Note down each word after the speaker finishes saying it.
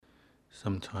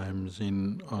Sometimes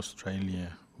in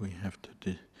Australia we have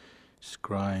to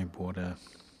describe what a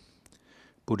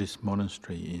Buddhist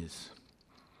monastery is,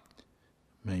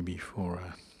 maybe for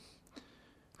a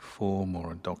form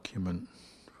or a document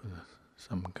for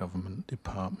some government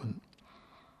department.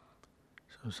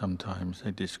 So sometimes they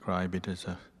describe it as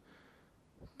a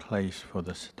place for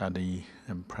the study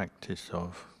and practice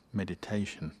of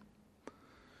meditation.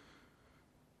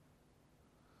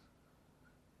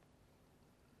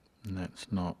 And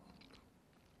that's not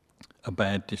a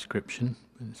bad description,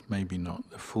 but it's maybe not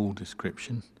the full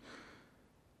description.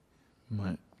 You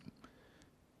might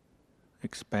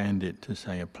expand it to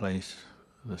say a place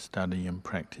for the study and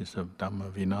practice of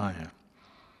Dhamma Vinaya,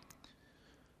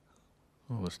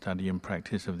 or the study and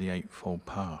practice of the Eightfold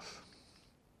Path.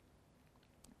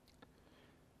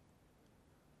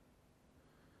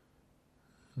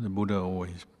 The Buddha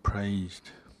always praised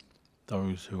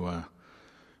those who are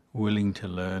willing to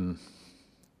learn,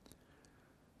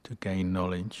 to gain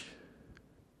knowledge.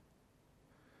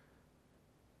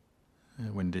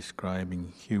 When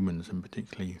describing humans, and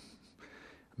particularly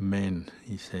men,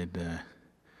 he said,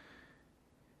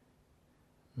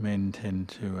 men tend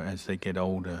to, as they get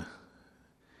older,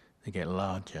 they get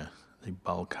larger, they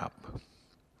bulk up.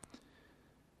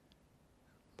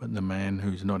 But the man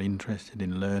who's not interested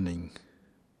in learning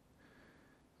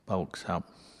bulks up,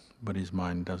 but his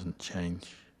mind doesn't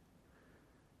change.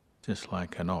 Just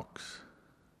like an ox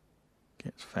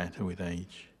gets fatter with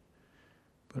age,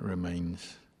 but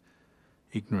remains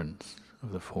ignorant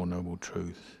of the Four Noble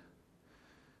Truths.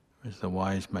 Whereas the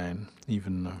wise man,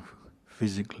 even though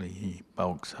physically he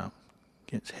bulks up,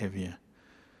 gets heavier,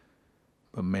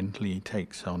 but mentally he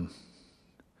takes on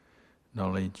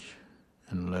knowledge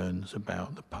and learns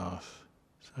about the path,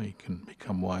 so he can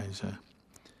become wiser.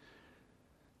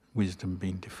 Wisdom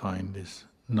being defined as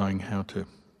knowing how to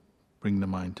bring the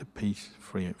mind to peace,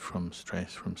 free it from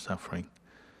stress, from suffering,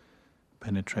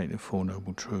 penetrate the Four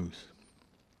Noble Truths.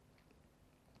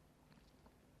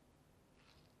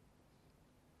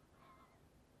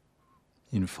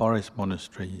 In forest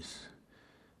monasteries,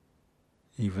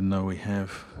 even though we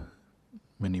have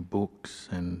many books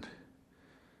and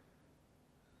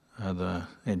other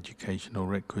educational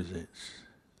requisites,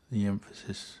 the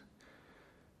emphasis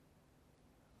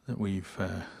that we've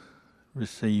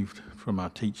received from our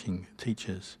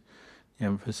teachers, the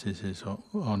emphasis is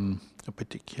on a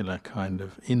particular kind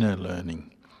of inner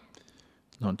learning,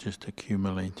 not just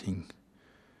accumulating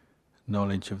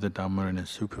knowledge of the Dhamma in a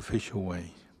superficial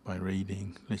way by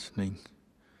reading, listening,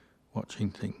 watching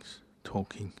things,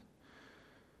 talking,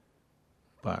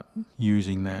 but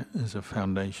using that as a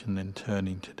foundation, then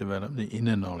turning to develop the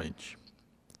inner knowledge,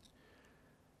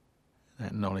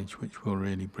 that knowledge which will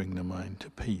really bring the mind to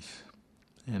peace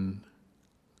and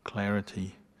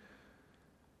clarity,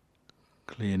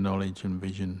 clear knowledge and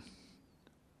vision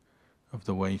of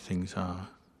the way things are,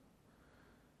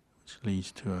 which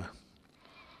leads to a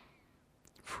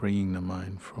freeing the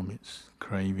mind from its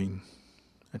craving,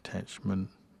 attachment,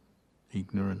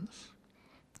 ignorance,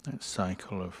 that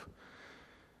cycle of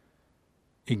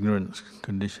ignorance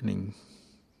conditioning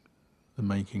the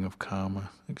making of karma,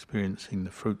 experiencing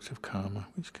the fruits of karma,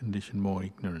 which condition more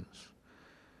ignorance,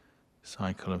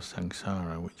 cycle of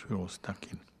samsara, which we're all stuck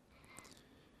in.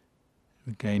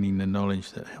 We're gaining the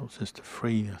knowledge that helps us to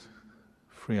free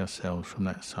ourselves from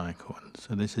that cycle. And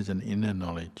so this is an inner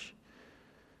knowledge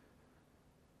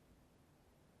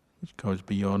which goes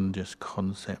beyond just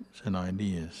concepts and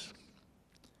ideas.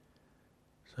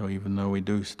 So even though we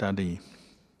do study,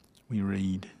 we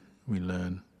read, we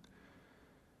learn,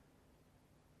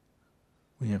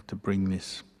 we have to bring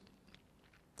this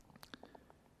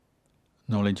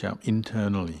knowledge up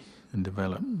internally and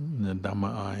develop the Dhamma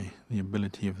eye, the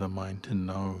ability of the mind to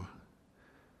know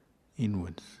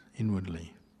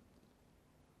inwardly.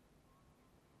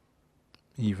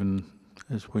 Even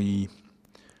as we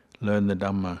learn the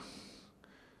Dhamma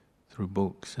through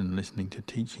books and listening to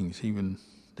teachings, even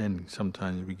then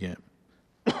sometimes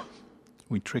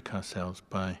we trick ourselves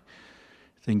by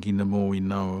thinking the more we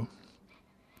know,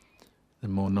 the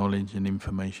more knowledge and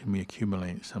information we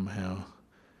accumulate somehow,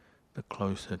 the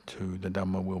closer to the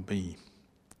Dhamma will be.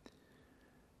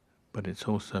 But it's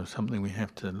also something we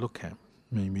have to look at.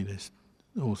 Maybe there's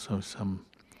also some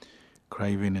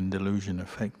craving and delusion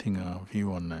affecting our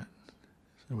view on that.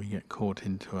 So we get caught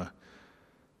into a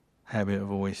habit of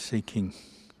always seeking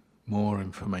more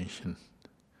information,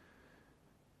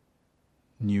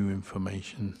 new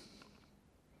information,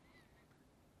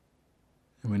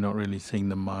 and we're not really seeing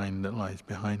the mind that lies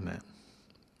behind that.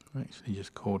 We're actually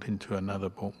just caught into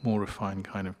another more refined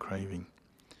kind of craving.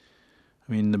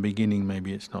 I mean, in the beginning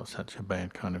maybe it's not such a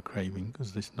bad kind of craving,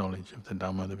 because this knowledge of the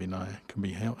Dhamma, the Vinaya, can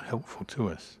be helpful to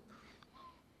us.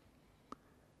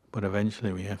 But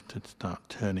eventually we have to start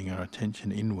turning our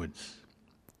attention inwards,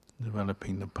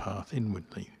 developing the path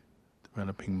inwardly,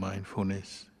 developing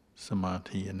mindfulness,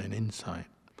 samadhi, and then insight.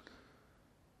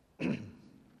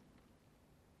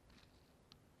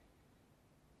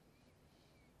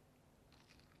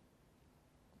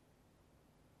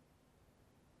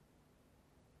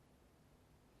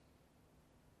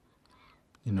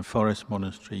 In the forest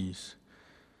monasteries,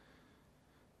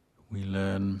 we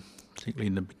learn, particularly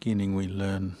in the beginning, we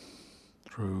learn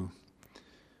through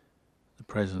the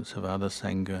presence of other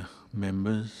Sangha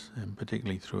members, and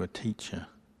particularly through a teacher.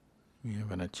 We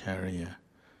have an Acharya.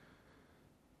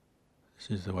 This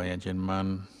is the way Ajahn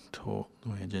Man taught, the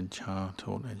way Ajahn Chah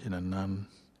taught, Ajahn Anan.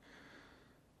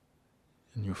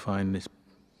 And you find this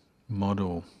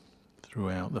model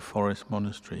throughout the forest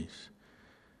monasteries.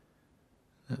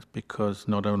 That's because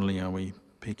not only are we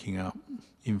picking up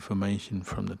information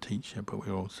from the teacher, but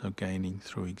we're also gaining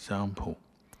through example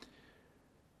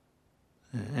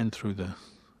and through the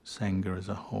Sangha as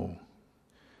a whole.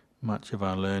 Much of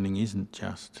our learning isn't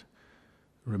just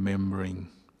remembering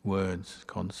words,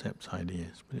 concepts,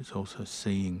 ideas, but it's also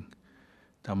seeing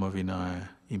Dhamma Vinaya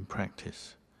in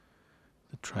practice,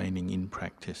 the training in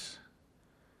practice,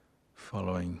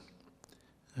 following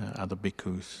other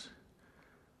bhikkhus.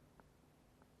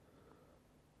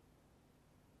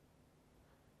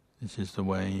 This is the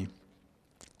way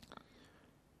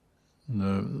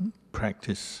the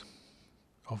practice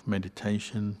of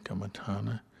meditation,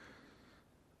 kammatthana,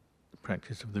 the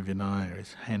practice of the Vinaya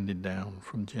is handed down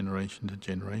from generation to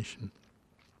generation.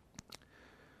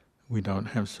 We don't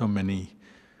have so many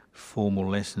formal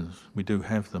lessons. We do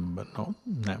have them, but not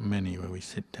that many where we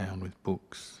sit down with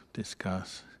books,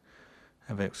 discuss,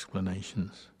 have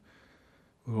explanations.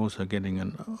 We're also getting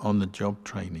an on-the-job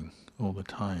training all the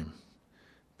time,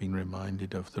 being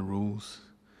reminded of the rules.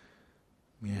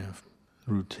 We have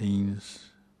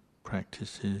routines,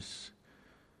 practices,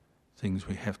 things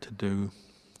we have to do,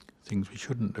 things we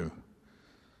shouldn't do.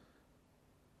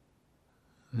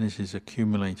 And this is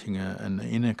accumulating an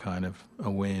inner kind of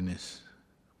awareness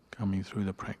coming through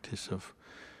the practice of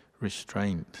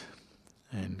restraint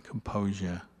and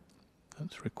composure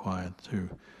that's required to,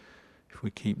 if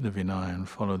we keep the Vinaya and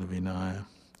follow the Vinaya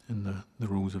and the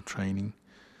rules of training,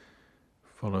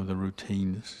 follow the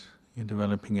routines, you're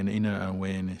developing an inner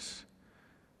awareness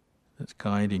that's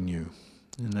guiding you,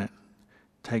 and that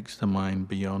takes the mind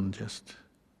beyond just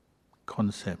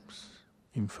concepts,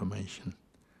 information.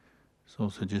 It's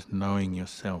also just knowing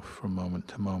yourself from moment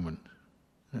to moment,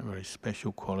 that very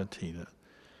special quality that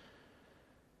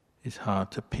is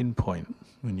hard to pinpoint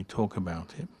when you talk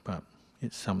about it, but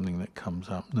it's something that comes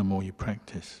up the more you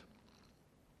practice.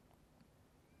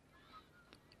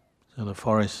 So the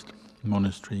forest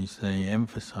monasteries, they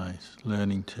emphasize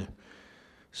learning to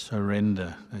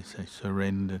surrender. They say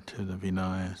surrender to the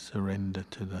Vinaya, surrender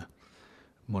to the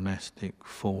monastic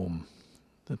form,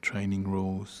 the training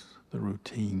rules, the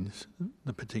routines,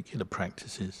 the particular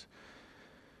practices.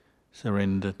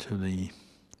 Surrender to the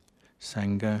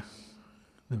Sangha,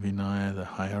 the Vinaya, the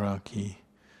hierarchy.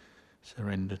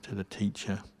 Surrender to the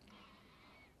teacher.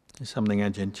 It's something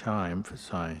Ajahn Chah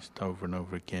emphasized over and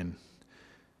over again.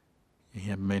 He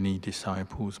had many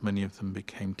disciples, many of them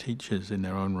became teachers in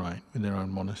their own right, with their own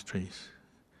monasteries.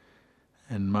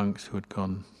 And monks who had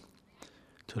gone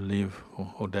to live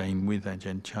or ordain with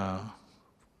Ajahn Chah,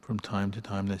 from time to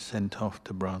time they're sent off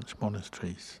to branch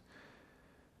monasteries.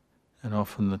 And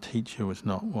often the teacher was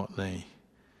not what they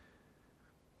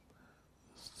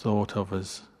thought of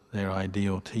as their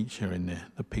ideal teacher in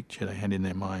the picture they had in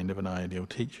their mind of an ideal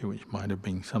teacher, which might have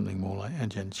been something more like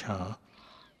Ajahn Chah.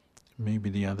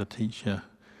 Maybe the other teacher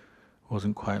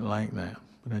wasn't quite like that,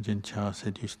 but Ajahn Chah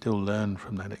said you still learn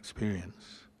from that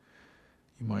experience.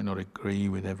 You might not agree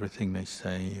with everything they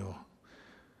say or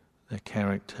their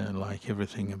character, like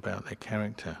everything about their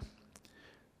character,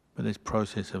 but this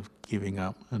process of giving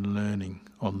up and learning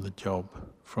on the job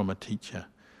from a teacher,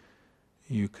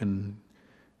 you can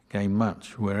gain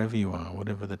much wherever you are,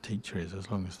 whatever the teacher is,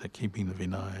 as long as they're keeping the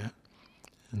Vinaya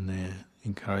and they're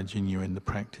encouraging you in the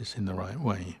practice in the right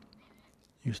way.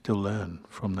 You still learn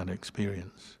from that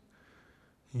experience.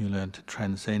 You learn to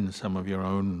transcend some of your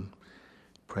own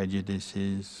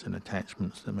prejudices and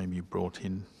attachments that maybe you brought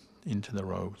into the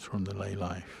robes from the lay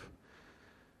life.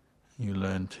 You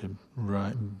learn to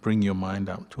bring your mind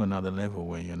up to another level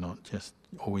where you're not just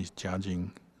always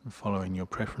judging and following your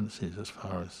preferences as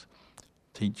far as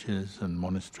teachers and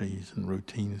monasteries and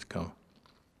routines go.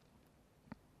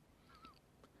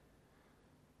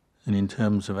 And in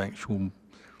terms of actual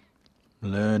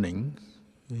learning,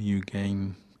 you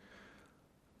gain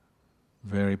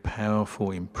very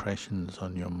powerful impressions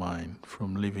on your mind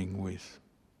from living with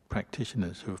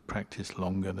practitioners who have practiced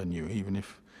longer than you. Even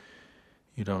if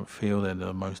you don't feel they're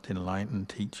the most enlightened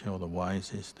teacher or the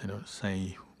wisest, they don't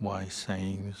say wise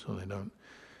sayings, or they don't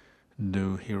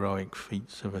do heroic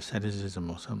feats of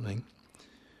asceticism or something,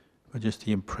 but just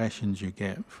the impressions you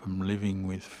get from living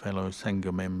with fellow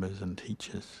Sangha members and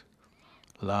teachers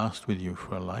last with you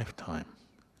for a lifetime,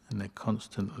 and they're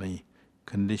constantly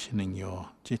conditioning your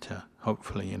citta,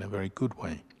 hopefully in a very good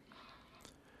way,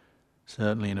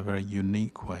 certainly in a very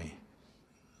unique way,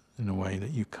 in a way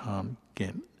that you can't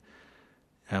get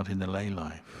out in the lay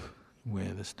life,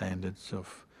 where the standards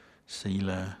of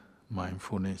sila,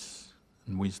 mindfulness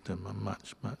and wisdom are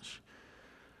much, much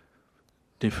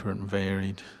different,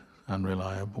 varied,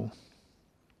 unreliable.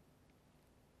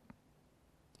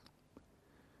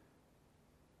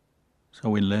 So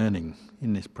we're learning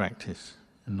in this practice,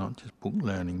 and not just book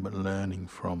learning, but learning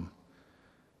from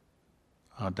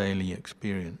our daily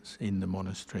experience in the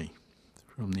monastery,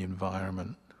 from the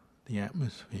environment, the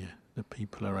atmosphere, the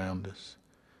people around us.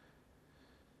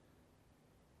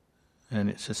 And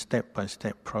it's a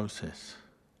step-by-step process.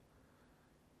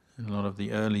 And a lot of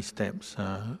the early steps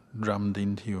are drummed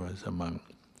into you as a monk.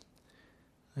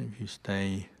 If you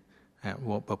stay at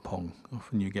Wat Pah Pong,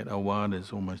 often you get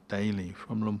awadas almost daily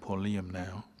from Luang Por Liam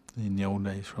now. In the old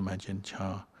days from Ajahn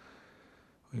Chah.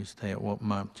 Or you stay at Wat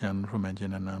Map Chan from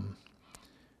Ajahn Anand.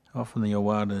 Often the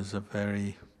awadas are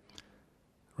very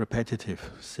repetitive,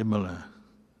 similar,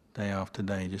 day after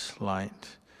day, just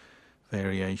slight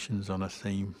variations on a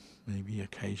theme, maybe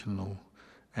occasional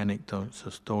anecdotes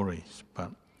or stories,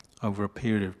 but over a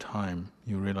period of time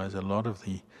you realize a lot of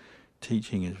the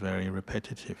teaching is very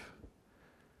repetitive.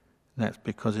 That's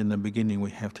because in the beginning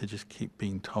we have to just keep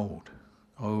being told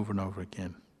over and over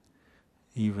again,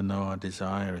 even though our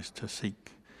desire is to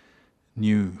seek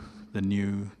new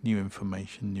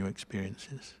information, new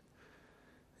experiences.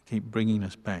 They keep bringing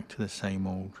us back to the same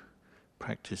old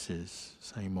practices,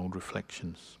 same old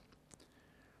reflections.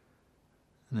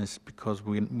 And it's because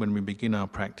when we begin our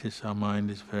practice, our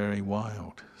mind is very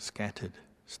wild, scattered,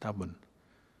 stubborn.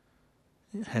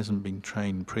 It hasn't been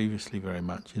trained previously very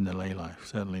much in the lay life,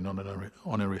 certainly not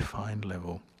on a refined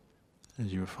level,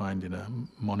 as you would find in a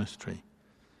monastery.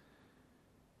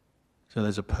 So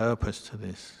there's a purpose to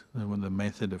this. The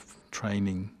method of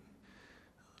training,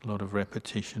 a lot of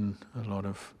repetition, a lot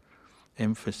of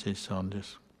emphasis on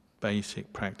just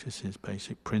basic practices,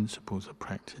 basic principles of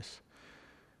practice.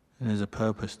 And there's a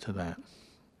purpose to that.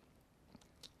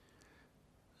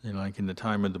 Like in the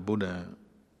time of the Buddha,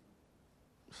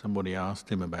 somebody asked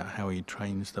him about how he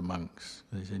trains the monks.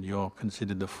 They said, "You're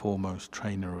considered the foremost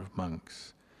trainer of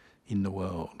monks in the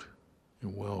world.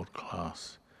 You're world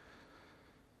class.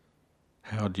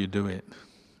 How do you do it?"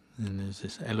 And there's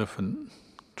this elephant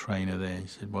trainer there. He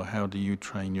said, "Well, how do you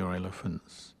train your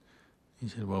elephants?" He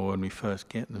said, "Well, when we first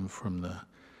get them from the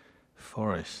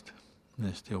forest,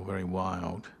 they're still very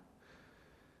wild.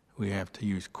 We have to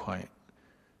use quite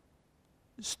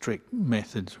strict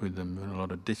methods with them and a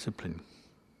lot of discipline.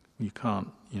 You can't,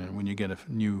 when you get a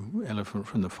new elephant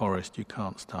from the forest, you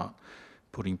can't start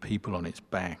putting people on its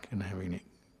back and having it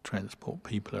transport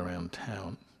people around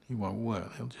town. It won't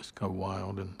work. They'll just go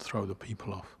wild and throw the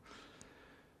people off.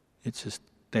 It's a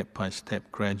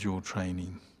step-by-step gradual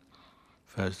training.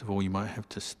 First of all, you might have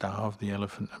to starve the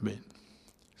elephant a bit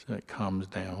so it calms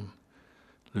down,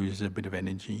 loses a bit of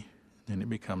energy, then it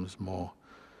becomes more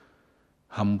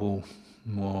humble,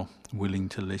 more willing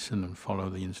to listen and follow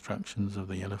the instructions of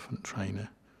the elephant trainer.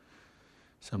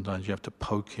 Sometimes you have to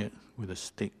poke it with a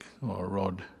stick or a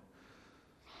rod.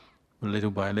 But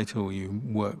little by little you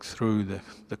work through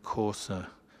the coarser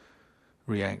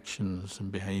reactions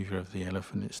and behavior of the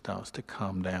elephant. It starts to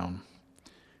calm down.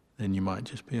 Then you might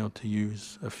just be able to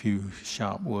use a few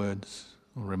sharp words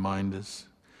or reminders.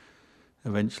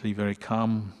 Eventually very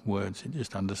calm words. It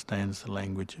just understands the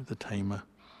language of the tamer.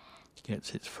 It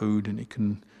gets its food and it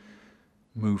can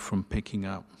move from picking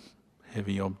up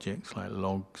heavy objects like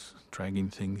logs, dragging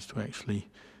things, to actually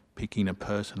picking a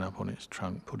person up on its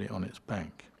trunk, put it on its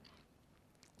back.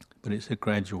 But it's a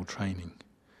gradual training.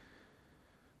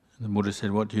 And the Buddha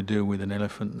said, "What do you do with an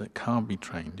elephant that can't be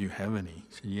trained? Do you have any?"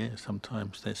 He said, "Yeah,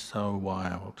 sometimes they're so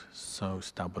wild, so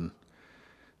stubborn,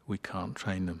 we can't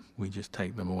train them. We just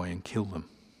take them away and kill them.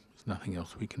 There's nothing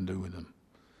else we can do with them."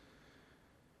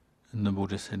 And the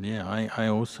Buddha said, "Yeah, I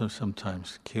also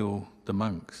sometimes kill the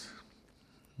monks,"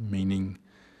 meaning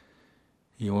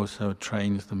he also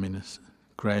trains them in a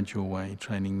gradual way,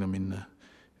 training them in the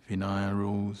Vinaya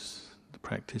rules, the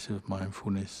practice of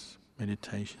mindfulness,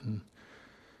 meditation.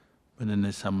 But then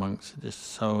there's some monks that are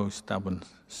just so stubborn,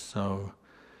 so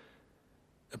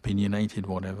opinionated,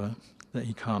 whatever, that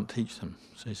he can't teach them.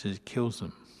 So he says he kills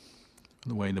them.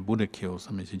 The way the Buddha kills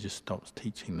them is he just stops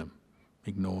teaching them,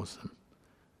 ignores them,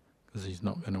 because he's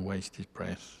not going to waste his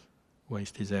breath,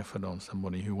 waste his effort on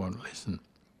somebody who won't listen.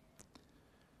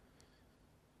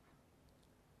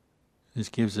 This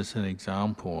gives us an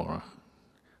example or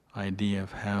idea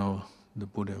of how the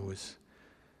Buddha was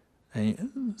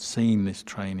seeing this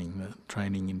training, the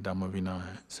training in Dhamma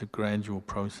Vinaya. It's a gradual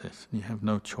process. You have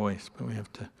no choice, but we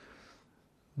have to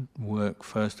work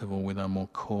first of all with our more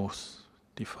coarse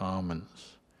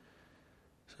defilements.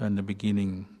 So in the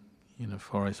beginning, in a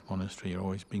forest monastery, you're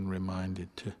always being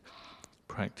reminded to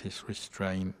practice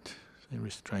restraint,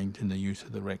 restraint in the use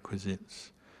of the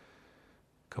requisites,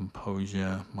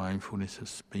 composure, mindfulness of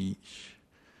speech,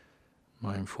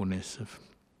 mindfulness of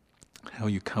how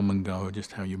you come and go,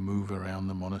 just how you move around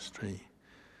the monastery.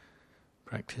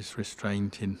 Practice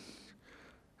restraint in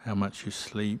how much you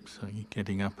sleep, so you're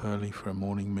getting up early for a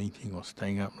morning meeting or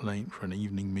staying up late for an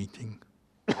evening meeting.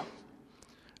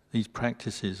 These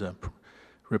practices are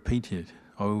repeated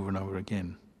over and over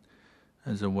again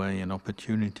as a way, an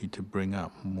opportunity to bring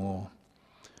up more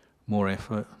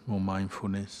effort, more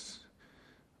mindfulness,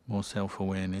 more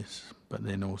self-awareness, but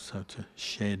then also to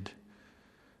shed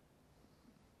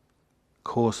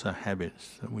coarser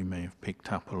habits that we may have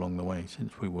picked up along the way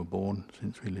since we were born,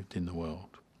 since we lived in the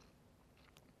world.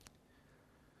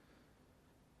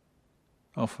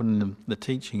 Often the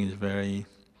teaching is very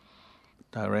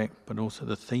direct, but also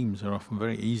the themes are often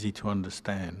very easy to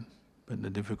understand, but the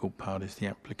difficult part is the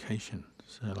application.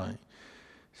 So like,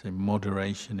 say,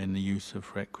 moderation in the use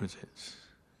of requisites.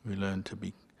 We learn to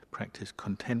practice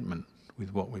contentment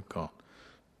with what we've got.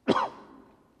 A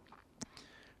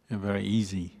very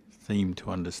easy theme to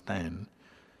understand,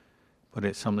 but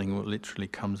it's something that literally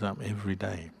comes up every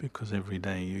day, because every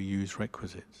day you use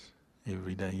requisites.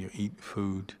 Every day you eat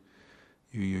food,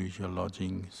 you use your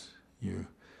lodgings, you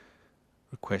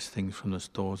request things from the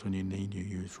stores when you need, you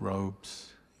use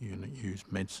robes, you use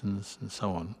medicines and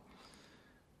so on.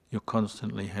 You're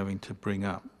constantly having to bring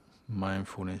up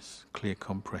mindfulness, clear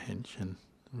comprehension,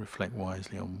 reflect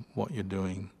wisely on what you're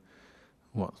doing,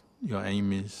 what your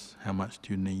aim is, how much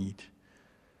do you need,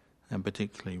 and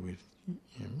particularly with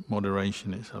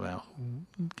moderation, it's about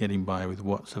getting by with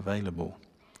what's available.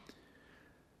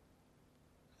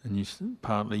 And you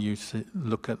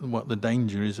look at what the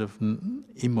danger is of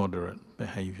immoderate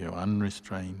behavior,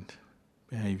 unrestrained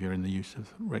behavior in the use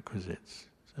of requisites.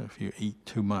 So if you eat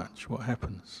too much, what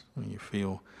happens? When you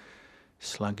feel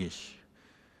sluggish,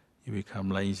 you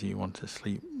become lazy, you want to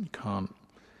sleep, you can't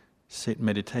sit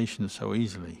meditation so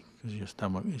easily because your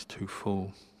stomach is too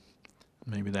full.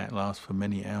 Maybe that lasts for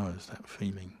many hours, that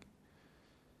feeling.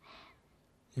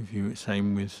 If you,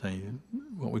 same with, say,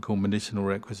 what we call medicinal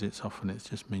requisites, often it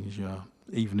just means your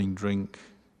evening drink,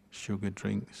 sugar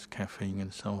drinks, caffeine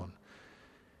and so on.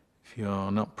 If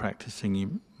you're not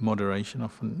practicing moderation,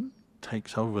 often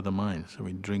takes over the mind, so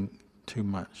we drink too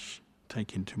much,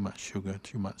 take in too much sugar,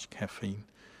 too much caffeine.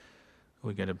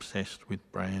 We get obsessed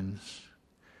with brands,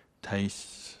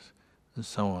 tastes and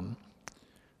so on.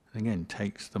 And again,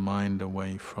 takes the mind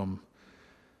away from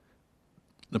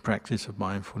the practice of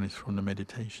mindfulness, from the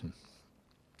meditation.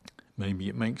 Maybe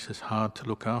it makes us hard to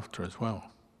look after as well.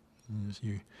 As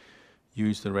you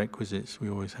use the requisites, we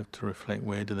always have to reflect,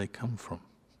 where do they come from?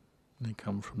 They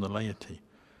come from the laity.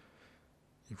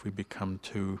 If we become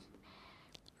too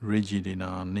rigid in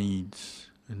our needs,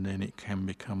 and then it can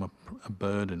become a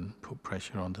burden, put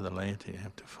pressure onto the laity,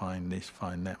 have to find this,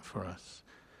 find that for us.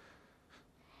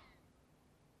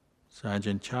 So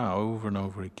Ajahn Chah, over and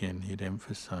over again, he'd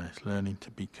emphasize learning to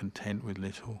be content with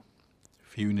little,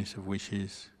 fewness of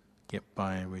wishes, get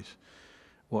by with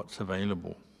what's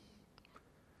available,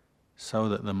 so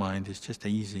that the mind is just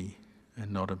easy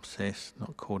and not obsessed,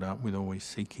 not caught up with always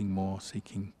seeking more,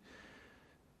 seeking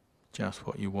just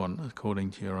what you want according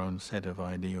to your own set of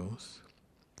ideals,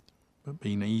 but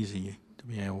being easy to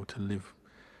be able to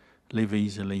live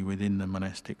easily within the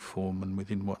monastic form and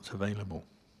within what's available.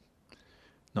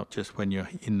 Not just when you're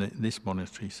in this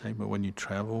monastery, say, but when you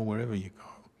travel, wherever you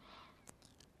go,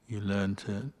 you learn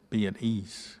to be at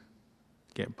ease,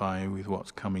 get by with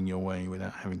what's coming your way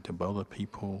without having to bother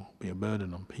people, be a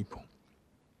burden on people.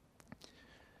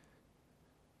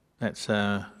 That's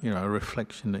a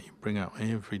reflection that you bring up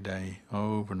every day,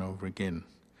 over and over again.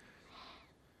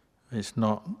 It's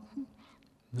not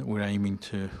that we're aiming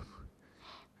to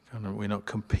We're not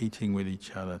competing with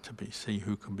each other to see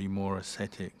who can be more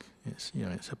ascetic.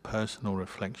 It's a personal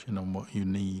reflection on what you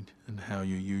need and how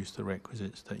you use the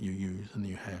requisites that you use and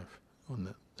you have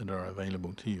that are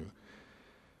available to you.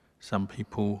 Some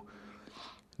people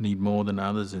need more than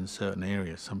others in certain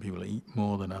areas. Some people eat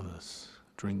more than others,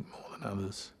 drink more than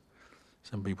others.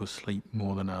 Some people sleep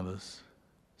more than others.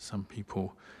 Some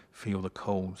people feel the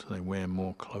cold, so they wear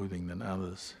more clothing than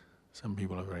others. Some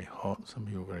people are very hot, some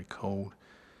people are very cold.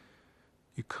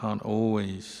 You can't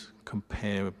always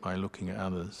compare by looking at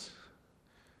others.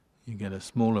 You get a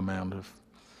small amount of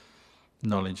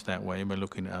knowledge that way by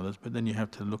looking at others, but then you have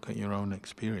to look at your own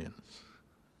experience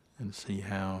and see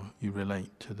how you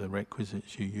relate to the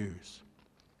requisites you use.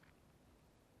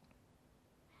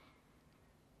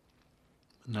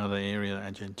 Another area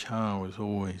that Ajahn Chah was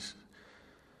always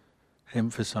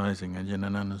emphasizing, Ajahn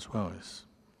Anan as well, is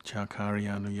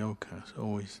Kalyano yoga. It's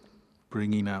always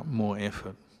bringing out more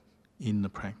effort in the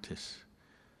practice.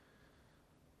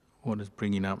 What does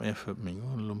bringing up effort mean?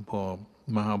 Well, Lumpur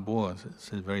Mahabua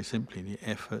says very simply, the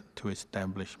effort to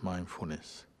establish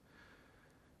mindfulness.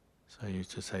 So I used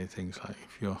to say things like,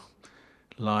 if you're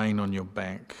lying on your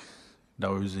back,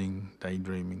 dozing,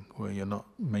 daydreaming, well, you're not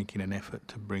making an effort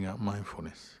to bring up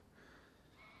mindfulness.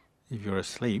 If you're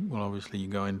asleep, well, obviously you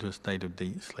go into a state of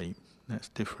deep sleep. That's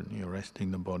different, you're resting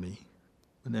the body.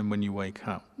 But then when you wake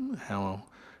up, how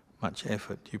much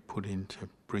effort you put into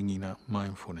bringing up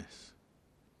mindfulness,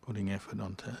 putting effort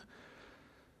onto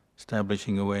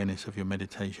establishing awareness of your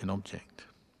meditation object.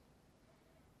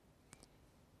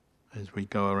 As we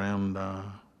go around our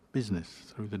business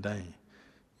through the day,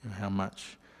 how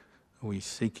much are we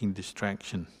seeking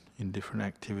distraction in different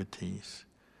activities,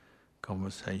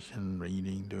 conversation,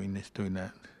 reading, doing this, doing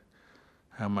that.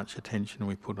 How much attention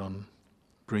we put on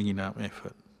bringing up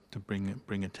effort to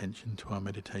bring attention to our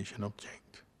meditation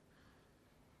object.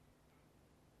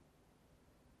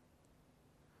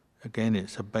 Again,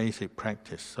 it's a basic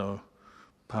practice, so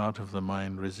part of the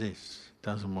mind resists,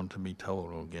 doesn't want to be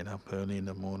told, or get up early in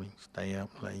the morning, stay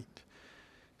up late,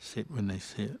 sit when they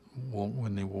sit, walk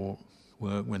when they walk,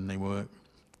 work when they work.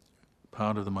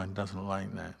 Part of the mind doesn't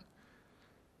like that.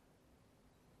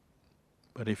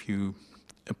 But if you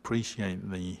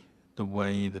appreciate the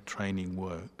way the training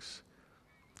works,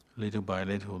 little by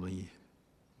little the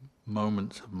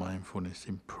moments of mindfulness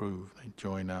improve, they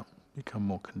join up, become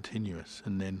more continuous,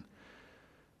 and then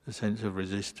the sense of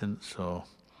resistance or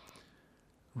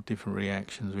different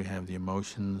reactions we have, the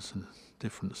emotions and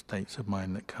different states of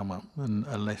mind that come up and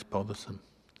are less bothersome.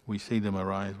 We see them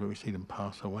arise, but we see them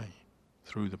pass away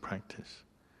through the practice.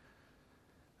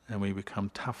 And we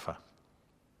become tougher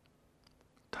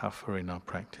in our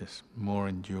practice, more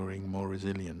enduring, more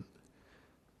resilient,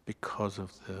 because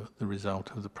of the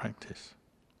result of the practice.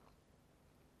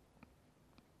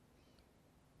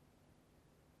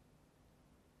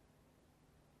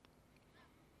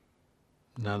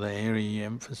 Another area he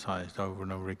emphasized over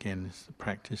and over again is the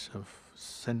practice of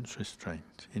sense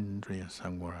restraint, indriya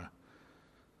samvara.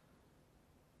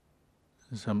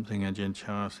 Something Ajahn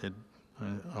Chah said,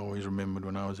 I always remembered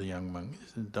when I was a young monk, he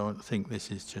said, don't think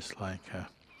this is just like a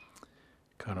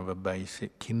kind of a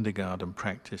basic kindergarten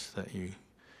practice that you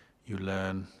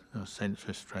learn, sense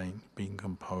restraint, being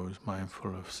composed,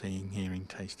 mindful of seeing, hearing,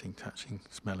 tasting, touching,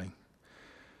 smelling.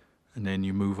 And then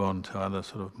you move on to other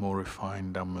sort of more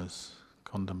refined dhammas,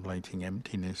 contemplating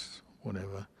emptiness,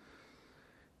 whatever.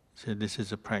 He said this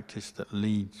is a practice that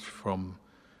leads from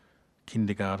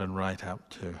kindergarten right up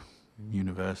to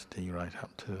university, right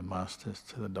up to the masters,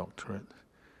 to the doctorate,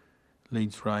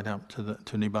 leads right up to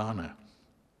nibbana.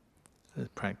 The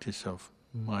practice of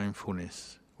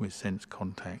mindfulness with sense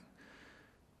contact,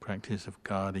 practice of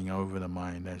guarding over the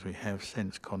mind as we have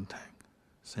sense contact,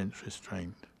 sense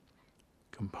restraint,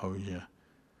 composure.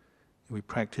 We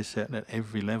practice that at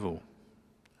every level,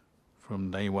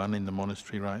 from day one in the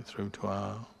monastery right through to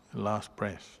our last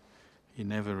breath. It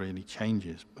never really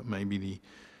changes, but maybe the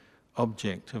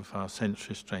object of our sense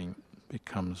restraint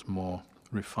becomes more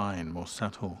refined, more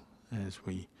subtle as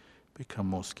we become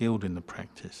more skilled in the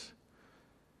practice.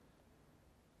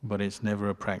 But it's never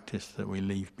a practice that we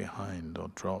leave behind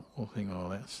or drop or think,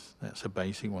 oh, that's a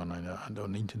basic one, I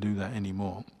don't need to do that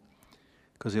anymore.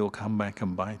 Because it will come back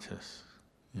and bite us.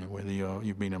 Whether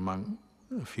you've been a monk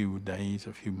a few days,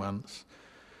 a few months,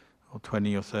 or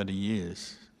 20 or 30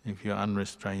 years, if you're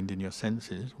unrestrained in your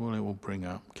senses, well, it will bring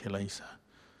up kilesa.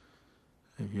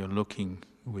 If you're looking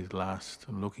with lust,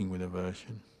 looking with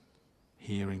aversion,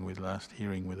 hearing with lust,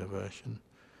 hearing with aversion,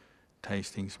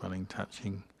 tasting, smelling,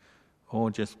 touching,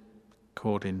 or just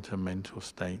caught into mental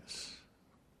states,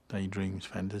 daydreams,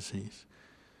 fantasies,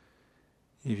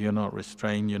 If you're not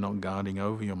restrained, you're not guarding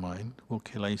over your mind, well,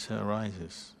 kilesa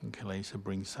arises, and kilesa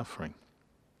brings suffering.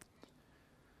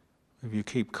 If you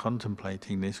keep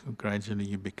contemplating this, gradually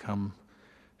you become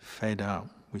fed up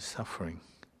with suffering.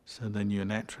 So then you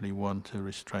naturally want to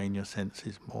restrain your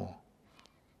senses more.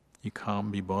 You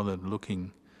can't be bothered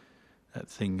looking at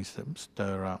things that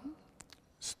stir up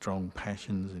strong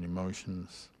passions and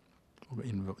emotions, or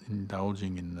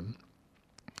indulging in them.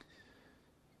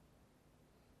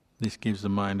 This gives the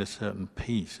mind a certain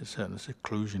peace, a certain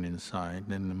seclusion inside.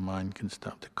 Then the mind can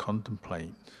start to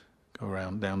contemplate, go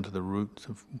around down to the roots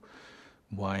of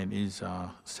why it is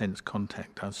our sense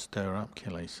contact does stir up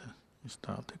kilesa. You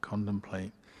start to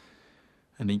contemplate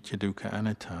anicca dukkha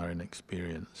anatta in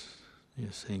experience.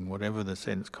 You're seeing whatever the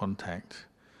sense contact,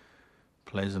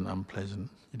 pleasant, unpleasant,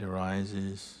 it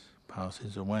arises,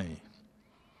 passes away.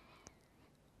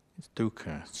 It's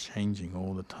dukkha, it's changing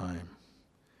all the time.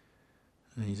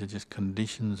 And these are just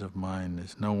conditions of mind.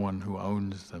 There's no one who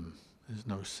owns them. There's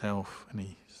no self,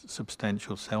 any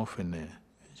substantial self in there.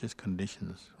 It's just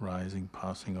conditions, rising,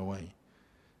 passing away.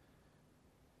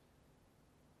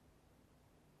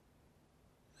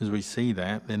 As we see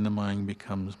that, then the mind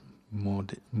becomes more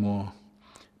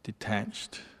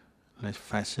detached, less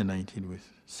fascinated with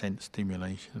sense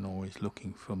stimulation and always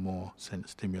looking for more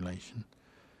sense stimulation.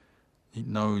 It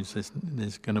knows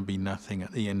there's going to be nothing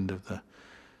at the end of the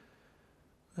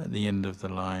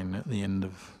line, at the end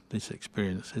of this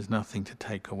experience. There's nothing to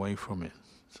take away from it.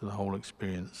 So the whole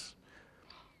experience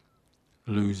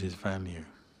loses value.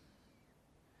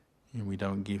 And we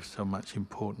don't give so much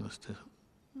importance to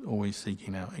always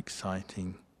seeking out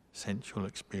exciting sensual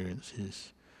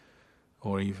experiences,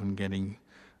 or even getting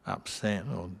upset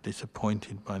or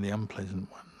disappointed by the unpleasant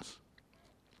ones.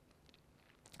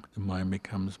 The mind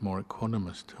becomes more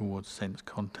equanimous towards sense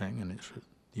contact and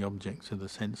the objects of the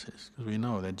senses, because we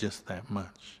know they're just that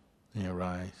much. They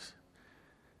arise,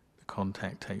 the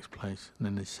contact takes place, and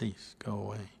then they cease, go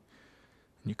away.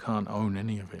 And you can't own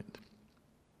any of it.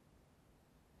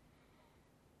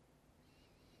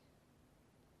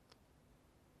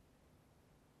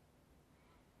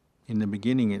 In the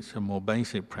beginning, it's a more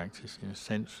basic practice.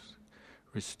 Sense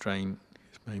restraint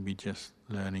is maybe just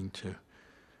learning to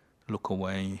look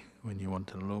away when you want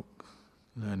to look,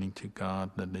 learning to guard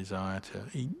the desire to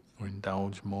eat or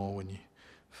indulge more when you're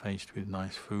faced with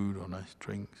nice food or nice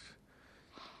drinks,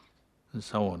 and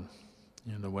so on.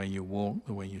 The way you walk,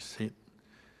 the way you sit,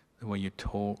 the way you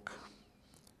talk.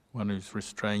 One who's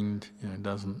restrained,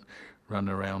 doesn't run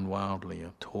around wildly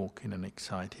or talk in an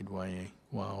excited way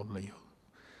wildly, or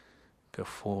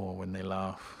guffaw when they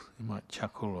laugh. You might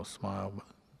chuckle or smile, but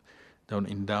don't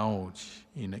indulge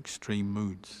in extreme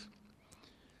moods.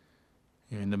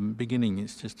 In the beginning,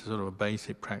 it's just a sort of a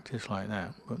basic practice like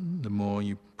that, but the more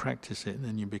you practice it,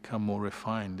 then you become more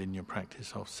refined in your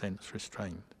practice of sense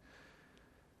restraint.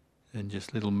 And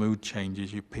just little mood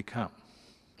changes you pick up.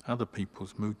 Other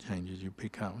people's mood changes you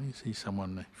pick up. You see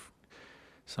someone,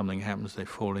 something happens, they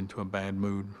fall into a bad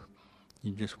mood,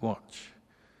 you just watch.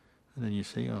 And then you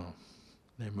see,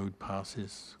 their mood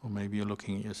passes, or maybe you're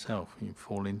looking at yourself and you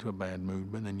fall into a bad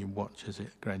mood, but then you watch as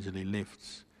it gradually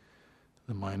lifts.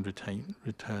 The mind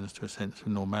returns to a sense of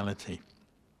normality.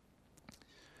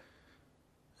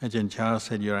 Ajahn Chah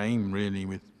said your aim really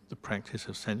with the practice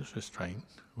of sense restraint,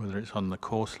 whether it's on the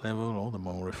coarse level or the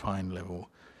more refined level,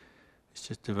 is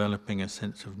just developing a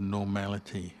sense of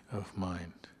normality of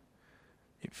mind.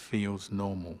 It feels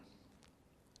normal,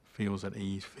 feels at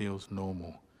ease, feels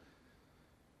normal.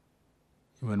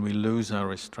 When we lose our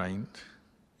restraint,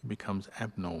 it becomes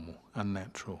abnormal,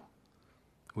 unnatural.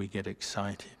 We get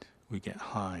excited, we get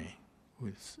high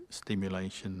with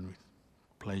stimulation, with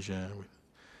pleasure, with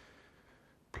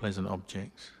pleasant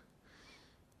objects.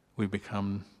 We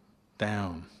become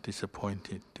down,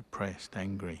 disappointed, depressed,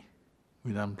 angry,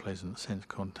 with unpleasant sense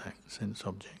contact, sense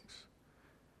objects.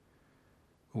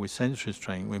 With sense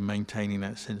restraint, we're maintaining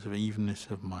that sense of evenness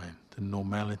of mind, the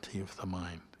normality of the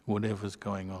mind, whatever's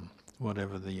going on.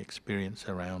 Whatever the experience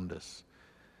around us,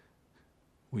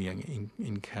 we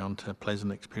encounter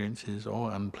pleasant experiences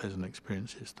or unpleasant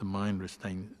experiences, the mind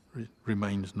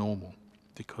remains normal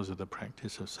because of the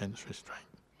practice of sense restraint.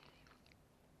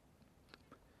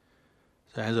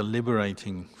 So it has a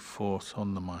liberating force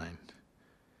on the mind.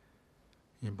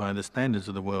 By the standards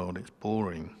of the world, it's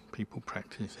boring. People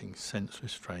practicing sense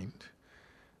restraint,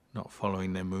 not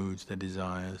following their moods, their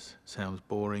desires, sounds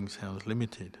boring, sounds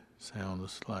limited,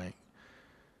 sounds like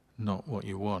not what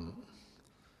you want.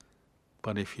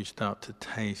 But if you start to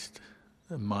taste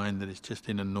a mind that is just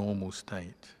in a normal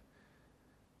state,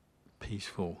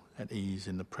 peaceful, at ease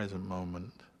in the present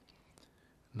moment,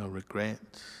 no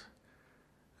regrets,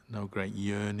 no great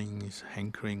yearnings,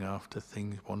 hankering after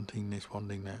things, wanting this,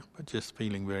 wanting that, but just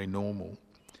feeling very normal,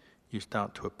 you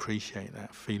start to appreciate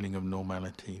that feeling of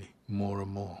normality more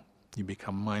and more. You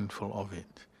become mindful of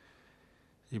it.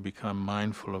 You become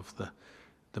mindful of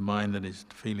the mind that is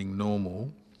feeling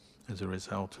normal as a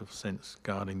result of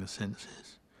guarding the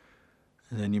senses.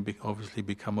 And then you obviously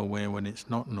become aware when it's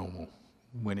not normal,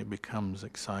 when it becomes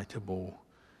excitable,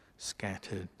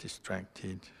 scattered,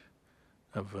 distracted,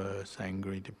 averse,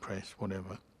 angry, depressed,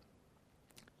 whatever.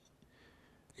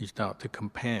 You start to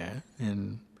compare,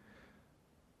 and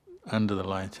under the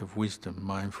light of wisdom,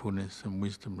 mindfulness and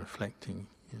wisdom reflecting,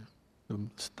 the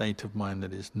state of mind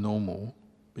that is normal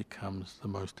becomes the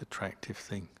most attractive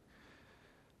thing.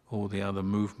 All the other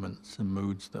movements and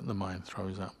moods that the mind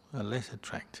throws up are less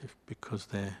attractive because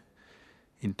they're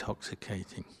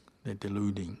intoxicating, they're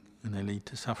deluding, and they lead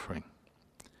to suffering.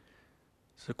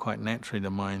 So quite naturally the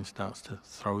mind starts to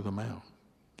throw them out,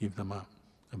 give them up,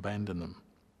 abandon them.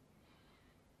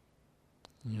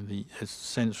 As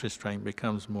sense restraint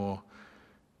becomes more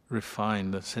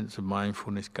refined, the sense of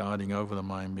mindfulness guarding over the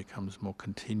mind becomes more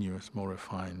continuous, more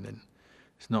refined, then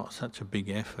it's not such a big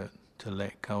effort to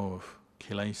let go of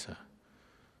kilesa.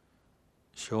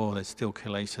 Sure, there's still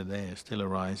kilesa there, still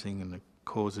arising, and the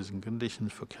causes and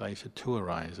conditions for kilesa to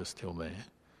arise are still there.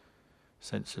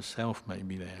 Sense of self may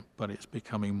be there, but it's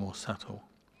becoming more subtle.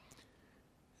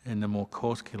 And the more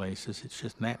coarse kilesas, it's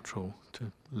just natural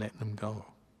to let them go.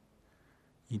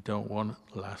 You don't want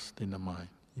lust in the mind.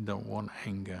 You don't want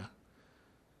anger.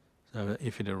 So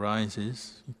if it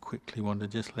arises, you quickly want to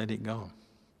just let it go.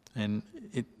 And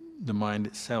the mind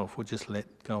itself will just let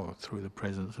go through the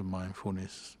presence of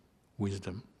mindfulness,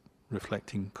 wisdom,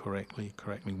 reflecting correctly,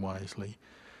 correcting wisely,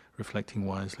 reflecting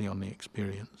wisely on the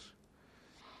experience.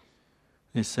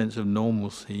 This sense of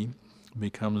normalcy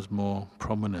becomes more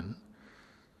prominent.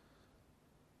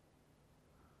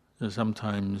 So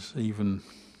sometimes even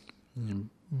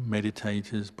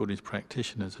meditators, Buddhist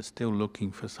practitioners are still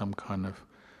looking for some kind of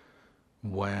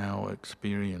wow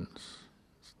experience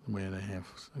where they have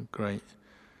some great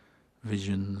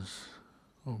visions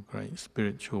or great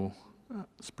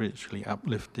spiritually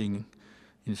uplifting,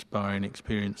 inspiring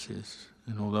experiences.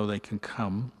 And although they can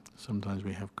come, sometimes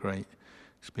we have great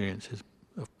experiences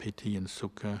of piti and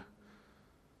sukha.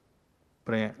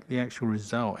 But the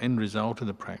actual end result of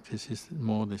the practice is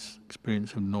more this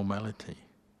experience of normality,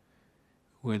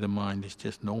 where the mind is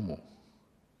just normal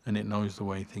and it knows the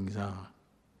way things are.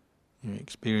 It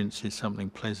experiences something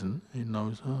pleasant, it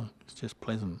knows, it's just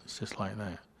pleasant, it's just like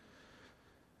that.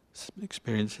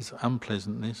 Experiences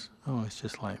unpleasantness, it's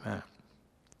just like that.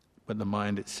 But the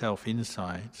mind itself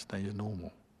inside stays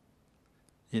normal.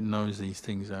 It knows these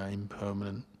things are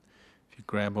impermanent. If you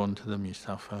grab onto them, you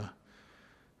suffer.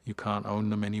 You can't own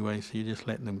them anyway, so you just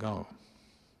let them go.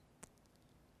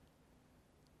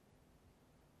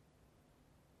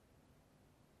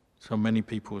 So many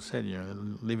people said,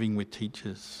 living with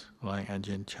teachers like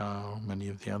Ajahn, many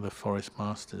of the other forest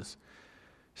masters,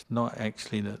 it's not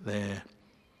actually that they're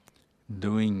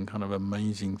doing kind of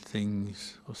amazing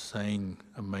things or saying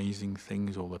amazing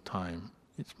things all the time.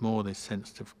 It's more this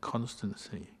sense of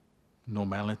constancy,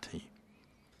 normality.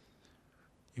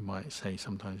 You might say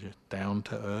sometimes you're down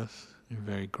to earth, you're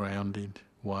very grounded,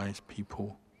 wise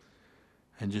people,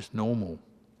 and just normal.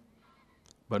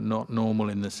 But not normal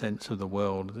in the sense of the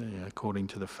world, according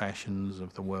to the fashions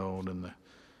of the world and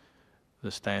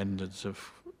the standards of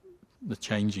the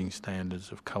changing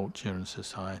standards of culture and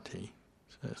society.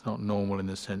 So it's not normal in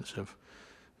the sense of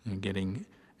getting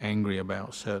angry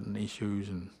about certain issues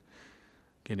and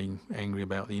getting angry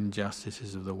about the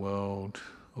injustices of the world,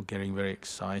 or getting very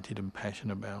excited and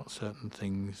passionate about certain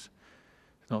things.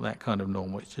 It's not that kind of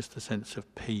normal, it's just a sense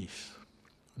of peace,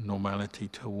 normality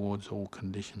towards all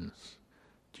conditions,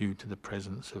 due to the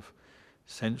presence of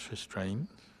sense restraint,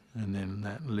 and then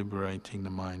that liberating the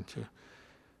mind to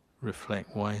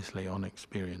reflect wisely on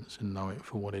experience and know it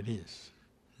for what it is,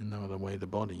 and know the way the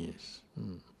body is.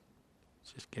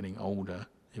 It's just getting older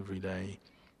every day,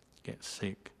 gets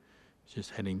sick, it's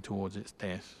just heading towards its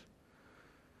death.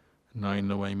 Knowing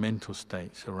the way mental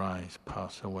states arise,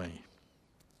 pass away.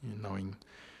 Knowing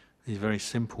these very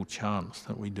simple chants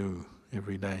that we do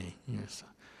every day.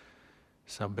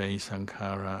 Sabbe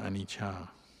sankhara anicca.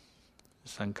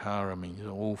 Sankhara means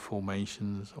all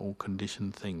formations, all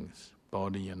conditioned things,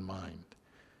 body and mind.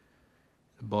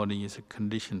 The body is a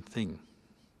conditioned thing.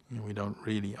 We don't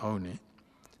really own it.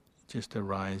 It just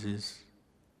arises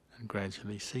and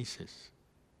gradually ceases.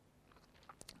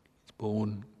 It's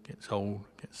born, gets old,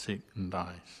 gets sick and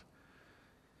dies.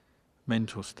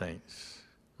 Mental states,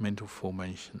 mental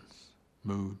formations,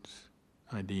 moods,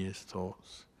 ideas,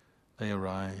 thoughts, They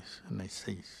arise and they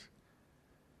cease.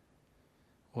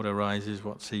 What arises,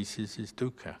 what ceases is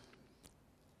dukkha.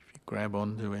 If you grab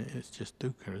onto it, it's just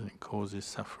dukkha, and it causes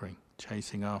suffering,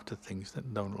 chasing after things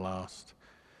that don't last,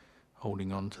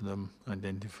 holding on to them,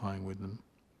 identifying with them.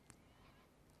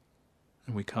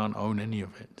 And we can't own any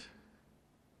of it,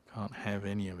 can't have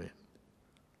any of it.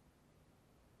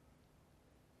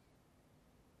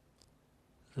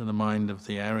 So the mind of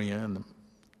the Arya, and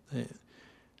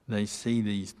they see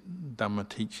these Dhamma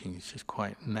teachings just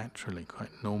quite naturally, quite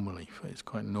normally. It's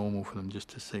quite normal for them just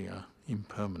to see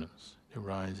impermanence. It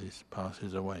arises,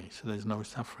 passes away. So there's no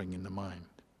suffering in the mind.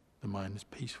 The mind is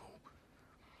peaceful.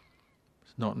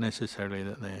 It's not necessarily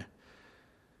that they're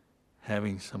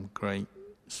having some great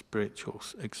spiritual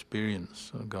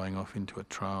experience, or going off into a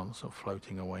trance, or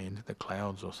floating away into the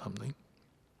clouds or something.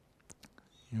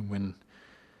 And when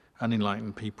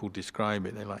unenlightened people describe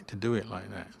it, they like to do it like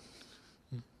that.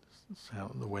 It's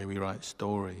how the way we write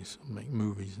stories, make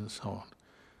movies and so on.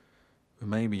 But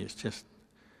maybe it's just,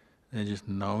 they're just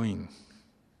knowing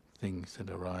things that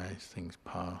arise, things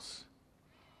pass.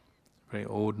 Very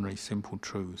ordinary, simple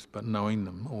truths, but knowing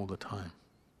them all the time.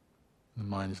 The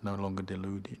mind is no longer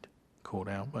deluded, caught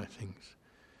out by things.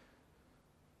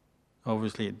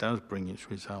 Obviously it does bring its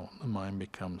result. The mind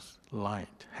becomes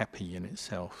light, happy in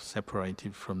itself,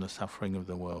 separated from the suffering of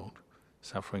the world,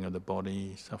 suffering of the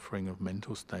body, suffering of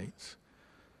mental states.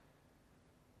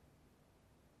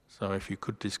 So if you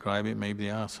could describe it, maybe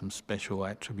there are some special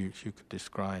attributes you could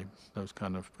describe, those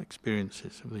kind of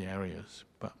experiences of the Aryas.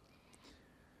 But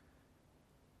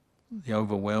the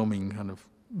overwhelming kind of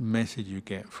message you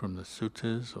get from the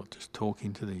suttas, or just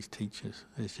talking to these teachers,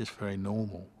 is just very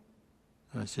normal.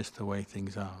 And it's just the way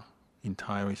things are. In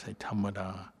Thai we say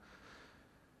tammada,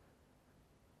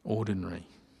 ordinary.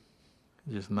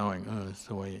 Just knowing, it's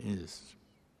the way it is.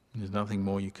 There's nothing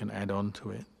more you can add on to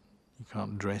it. You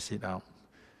can't dress it up,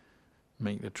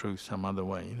 make the truth some other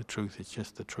way. The truth is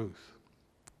just the truth.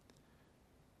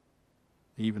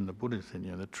 Even the Buddha said,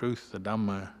 the truth, the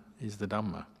Dhamma, is the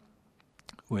Dhamma.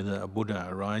 Whether a Buddha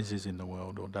arises in the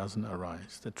world or doesn't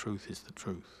arise, the truth is the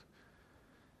truth.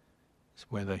 It's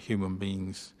whether human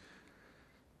beings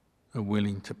are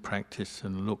willing to practice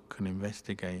and look and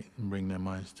investigate and bring their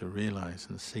minds to realize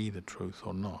and see the truth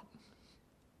or not.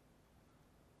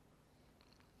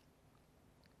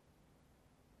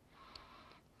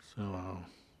 So I'll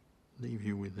leave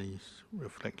you with these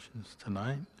reflections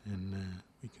tonight, and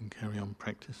we can carry on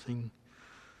practicing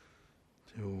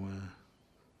till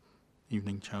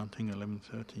evening chanting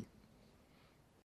 11:30.